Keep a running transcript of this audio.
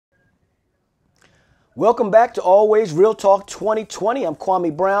Welcome back to Always Real Talk 2020. I'm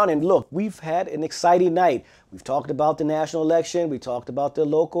Kwame Brown, and look, we've had an exciting night. We've talked about the national election. We talked about the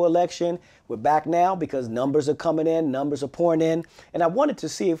local election. We're back now because numbers are coming in, numbers are pouring in. And I wanted to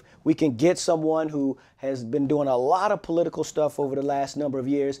see if we can get someone who has been doing a lot of political stuff over the last number of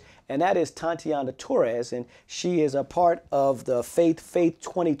years, and that is Tatiana Torres. And she is a part of the Faith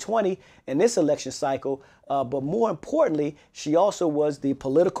 2020 in this election cycle. But more importantly, she also was the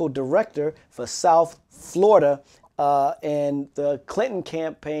political director for South Florida in the Clinton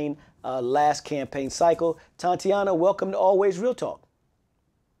campaign last campaign cycle. Tatiana, welcome to Always Real Talk.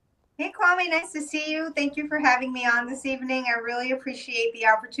 Hey, Kwame, nice to see you. Thank you for having me on this evening. I really appreciate the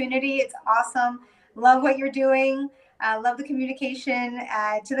opportunity. It's awesome. Love what you're doing. Love the communication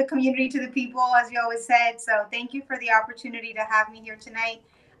to the community, to the people, as you always said. So thank you for the opportunity to have me here tonight.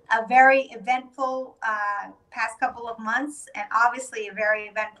 A very eventful past couple of months, and obviously a very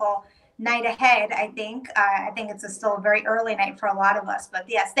eventful night ahead, I think. I think it's still a very early night for a lot of us. But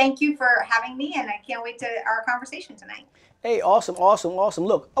yes, thank you for having me, and I can't wait to our conversation tonight. Hey, awesome, awesome, awesome.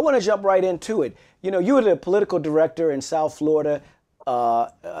 Look, I want to jump right into it. You know, you were the political director in South Florida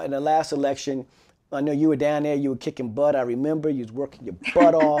in the last election. I know you were down there, you were kicking butt. I remember you was working your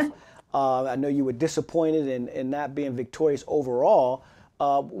butt off. I know you were disappointed in not being victorious overall.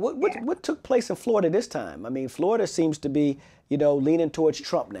 What took place in Florida this time? I mean, Florida seems to be, leaning towards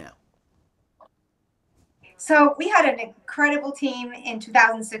Trump now. So we had an incredible team in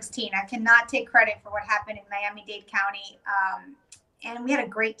 2016. I cannot take credit for what happened in Miami-Dade County. And we had a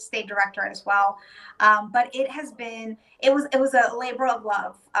great state director as well. But it was a labor of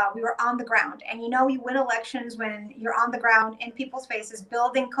love. We were on the ground, and you win elections when you're on the ground in people's faces,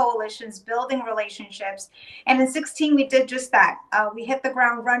 building coalitions, building relationships. And in 16, we did just that. We hit the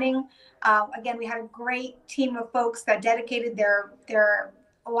ground running. Again, we had a great team of folks that dedicated their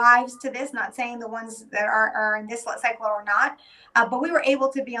lives to this, not saying the ones that are in this cycle or not, but we were able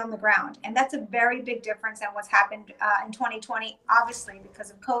to be on the ground. And that's a very big difference in what's happened in 2020, obviously,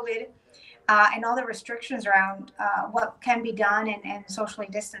 because of COVID and all the restrictions around what can be done and socially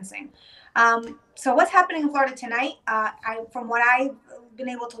distancing. So what's happening in Florida tonight, from what I've been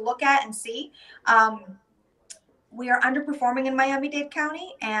able to look at and see, we are underperforming in Miami-Dade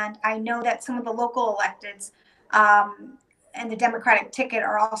County. And I know that some of the local electeds and the Democratic ticket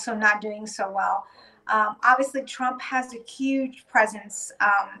are also not doing so well. Obviously, Trump has a huge presence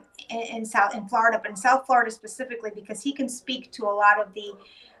in Florida, but in South Florida specifically, because he can speak to a lot of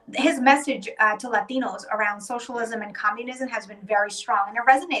his message to Latinos around socialism and communism has been very strong, and it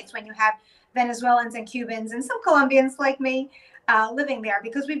resonates when you have Venezuelans and Cubans and some Colombians like me living there,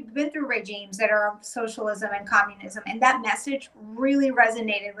 because we've been through regimes that are of socialism and communism, and that message really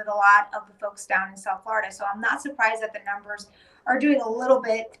resonated with a lot of the folks down in South Florida. So I'm not surprised that the numbers are doing a little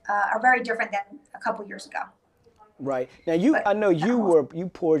bit are very different than a couple years ago. Right. Now But I know you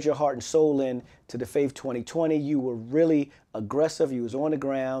poured your heart and soul in to the Faith 2020. You were really aggressive. You was on the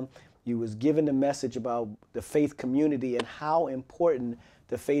ground. You was giving the message about the faith community and how important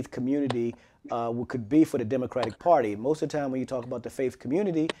the faith community could be for the Democratic Party. Most of the time when you talk about the faith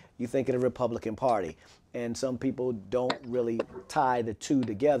community, you think of the Republican Party. And some people don't really tie the two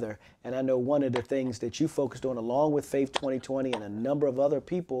together. And I know one of the things that you focused on along with Faith 2020 and a number of other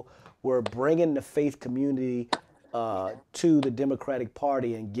people were bringing the faith community to the Democratic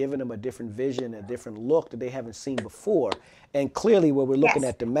Party and giving them a different vision, a different look that they haven't seen before. And clearly, when we're looking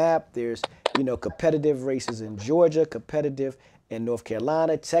yes. at the map, there's competitive races in Georgia, competitive in North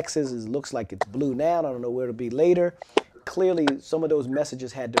Carolina, Texas. It looks like it's blue now. I don't know where it'll be later. Clearly, some of those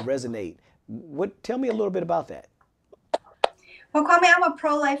messages had to resonate. Tell me a little bit about that. Well, Kwame, I'm a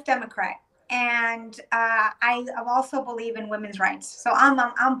pro-life Democrat, and I also believe in women's rights. So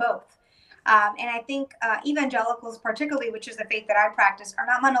I'm both. And I think evangelicals, particularly, which is the faith that I practice, are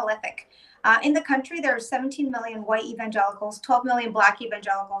not monolithic. In the country, there are 17 million white evangelicals, 12 million Black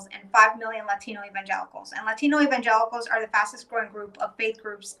evangelicals, and 5 million Latino evangelicals. And Latino evangelicals are the fastest growing group of faith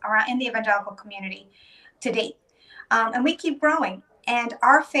groups around in the evangelical community to date. And we keep growing. And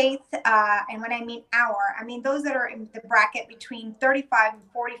our faith, and when I mean I mean those that are in the bracket between 35 and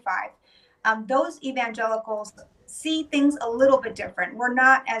 45, those evangelicals see things a little bit different. We're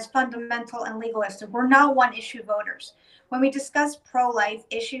not as fundamental and legalistic. We're not one issue voters. When we discuss pro-life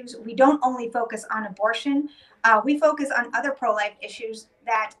issues, we don't only focus on abortion. We focus on other pro-life issues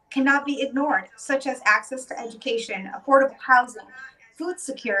that cannot be ignored, such as access to education, affordable housing, food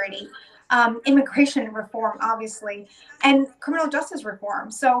security, immigration reform, obviously, and criminal justice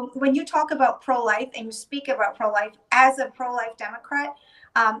reform. So when you talk about pro-life and you speak about pro-life as a pro-life Democrat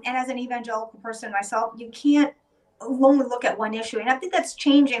and as an evangelical person myself, you can't only look at one issue. And I think that's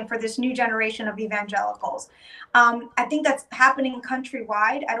changing for this new generation of evangelicals. I think that's happening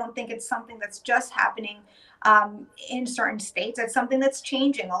countrywide. I don't think it's something that's just happening in certain states. It's something that's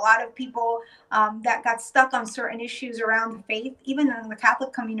changing. A lot of people that got stuck on certain issues around the faith, even in the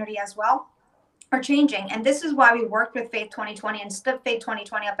Catholic community as well, are changing. And this is why we worked with Faith 2020 and stood Faith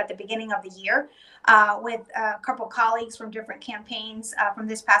 2020 up at the beginning of the year with a couple colleagues from different campaigns from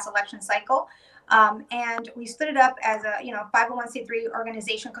this past election cycle. And we stood it up as a 501c3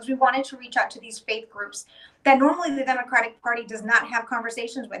 organization because we wanted to reach out to these faith groups that normally the Democratic Party does not have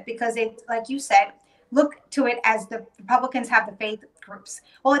conversations with, because they, like you said, look to it as the Republicans have the faith groups.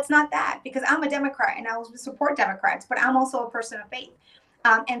 Well, it's not that, because I'm a Democrat and I will support Democrats, but I'm also a person of faith.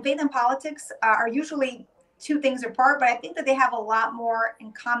 And faith and politics are usually two things apart, but I think that they have a lot more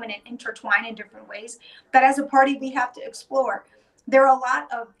in common and intertwine in different ways that as a party we have to explore. There are a lot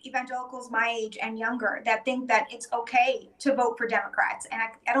of evangelicals my age and younger that think that it's okay to vote for Democrats. And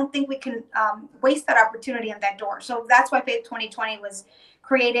I don't think we can waste that opportunity and that door. So that's why Faith 2020 was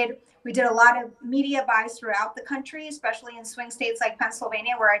created. We did a lot of media buys throughout the country, especially in swing states like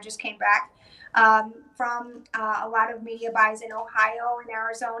Pennsylvania, where I just came back from a lot of media buys in Ohio, in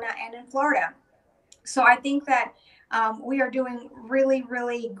Arizona, and in Florida. So I think that we are doing really,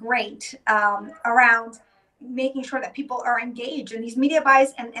 really great around making sure that people are engaged. And these media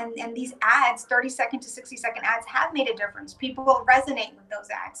buys and these ads, 30-second to 60-second ads, have made a difference. People resonate with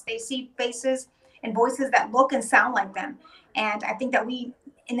those ads. They see faces and voices that look and sound like them. And I think that we,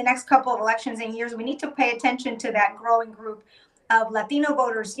 in the next couple of elections and years, we need to pay attention to that growing group of Latino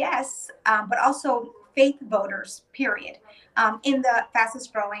voters, yes, but also faith voters, period, in the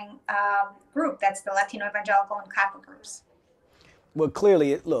fastest growing group. That's the Latino evangelical and Catholic groups. Well,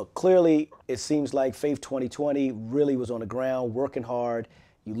 clearly it seems like Faith 2020 really was on the ground working hard.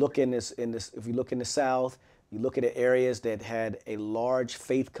 You look in this, if you look in the South, you look at the areas that had a large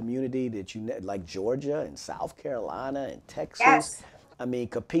faith community that like Georgia and South Carolina and Texas. Yes. I mean,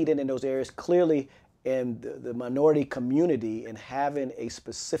 competing in those areas, clearly in the minority community, and having a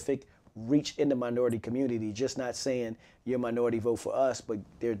specific reach in the minority community, just not saying you're a minority, vote for us, but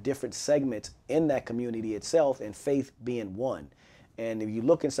there are different segments in that community itself, and faith being one. And if you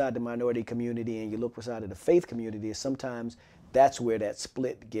look inside the minority community and you look inside of the faith community, sometimes that's where that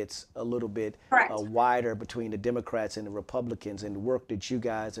split gets a little bit wider between the Democrats and the Republicans. And the work that you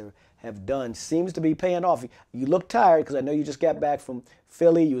guys have done seems to be paying off. You look tired, because I know you just got back from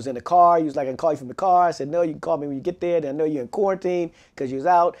Philly. You was in the car. You was like, I can call you from the car. I said, no, you can call me when you get there. And I know you're in quarantine because you was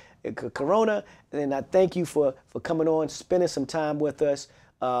out in Corona. And I thank you for coming on, spending some time with us.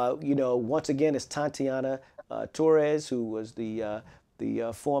 Once again, it's Tatiana Torres, who was the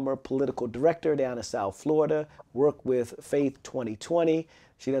former political director down in South Florida, worked with Faith 2020.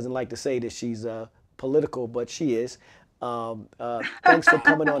 She doesn't like to say that she's political, but she is. Thanks for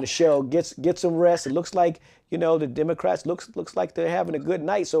coming on the show. Get some rest. It looks like, the Democrats looks like they're having a good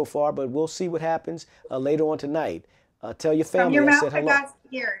night so far, but we'll see what happens later on tonight. Tell your family From your I mouth said to hello. God's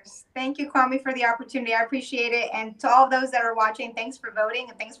ears. Thank you, Kwame, for the opportunity. I appreciate it. And to all of those that are watching, thanks for voting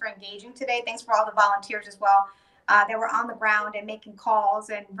and thanks for engaging today. Thanks for all the volunteers as well that were on the ground and making calls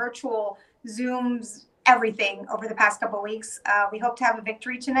and virtual Zooms, everything over the past couple of weeks. We hope to have a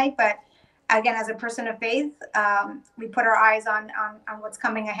victory tonight. But again, as a person of faith, we put our eyes on what's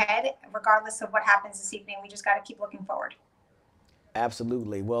coming ahead, regardless of what happens this evening. We just got to keep looking forward.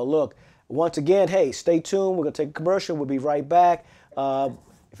 Absolutely. Well, look, once again, hey, stay tuned. We're going to take a commercial. We'll be right back.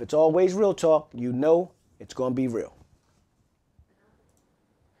 If it's always real talk, it's going to be real.